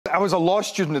I was a law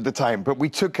student at the time, but we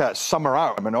took a summer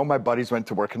out, and all my buddies went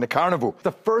to work in the carnival.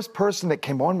 The first person that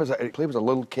came on was a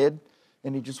little kid,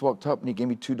 and he just walked up and he gave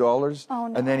me $2. Oh,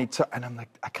 no. And then and I'm like,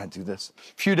 I can't do this.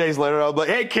 A few days later, I'm like,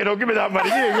 hey, kiddo, give me that money.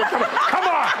 Come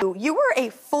on. You were a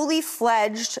fully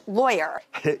fledged lawyer.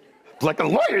 Like a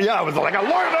lawyer, yeah, I was like a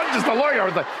lawyer, not just a lawyer. I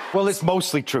was like, well, it's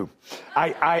mostly true.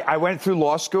 I went through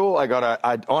law school. I got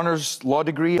an honors law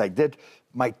degree. I did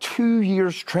my 2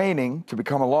 years training to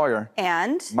become a lawyer.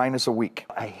 And? Minus a week.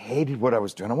 I hated what I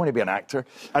was doing. I wanted to be an actor.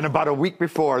 And about a week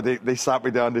before, they sat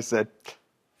me down, they said,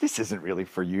 this isn't really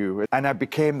for you. And I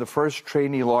became the first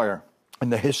trainee lawyer in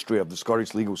the history of the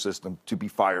Scottish legal system to be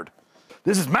fired.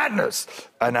 This is madness.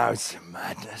 And I was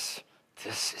madness.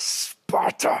 This is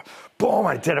Sparta. Boom,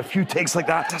 I did a few takes like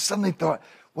that. I suddenly thought,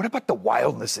 what about the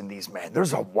wildness in these men?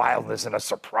 There's a wildness and a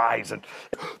surprise, and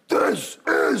this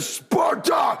is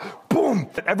Sparta. Boom.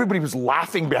 Everybody was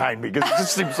laughing behind me because it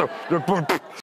just seemed so...